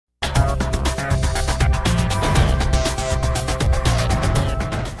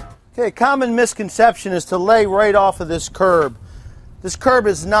Okay, a common misconception is to lay right off of this curb. This curb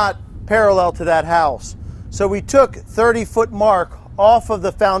is not parallel to that house. So we took 30-foot mark off of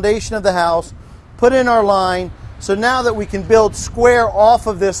the foundation of the house, put in our line, so now that we can build square off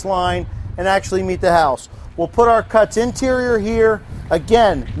of this line and actually meet the house. We'll put our cuts interior here.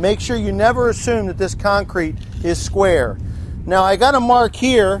 Again, make sure you never assume that this concrete is square. Now I got a mark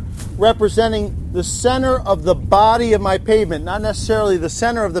here representing the center of the body of my pavement, not necessarily the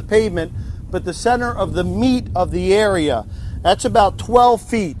center of the pavement, but the center of the meat of the area. That's about 12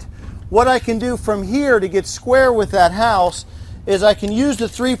 feet. What I can do from here to get square with that house is I can use the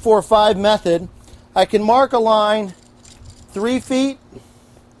 3-4-5 method. I can mark a line 3 feet,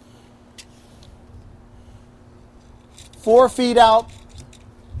 4 feet out,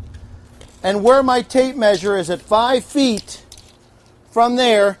 and where my tape measure is at 5 feet from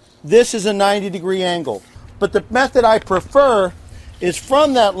there, this is a 90-degree angle. But the method I prefer is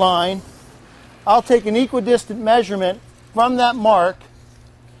from that line, I'll take an equidistant measurement from that mark,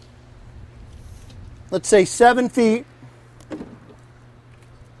 let's say 7 feet,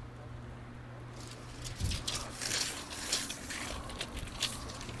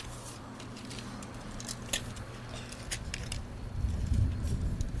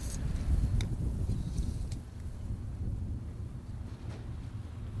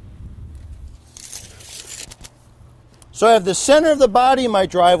 so I have the center of the body of my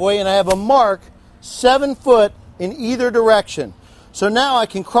driveway and I have a mark 7 foot in either direction. So now I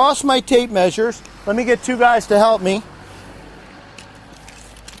can cross my tape measures. Let me get 2 guys to help me.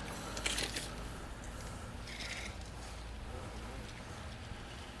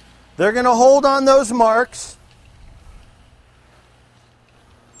 They're going to hold on those marks.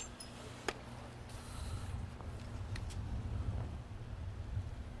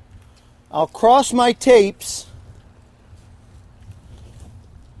 I'll cross my tapes.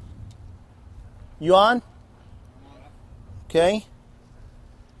 You on? Okay.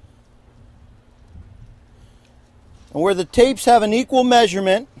 And where the tapes have an equal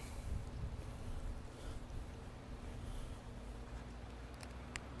measurement,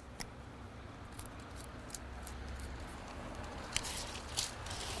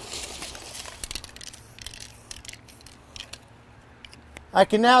 I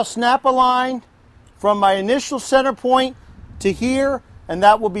can now snap a line from my initial center point to here, and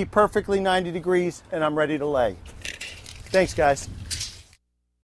that will be perfectly 90 degrees, and I'm ready to lay. Thanks, guys.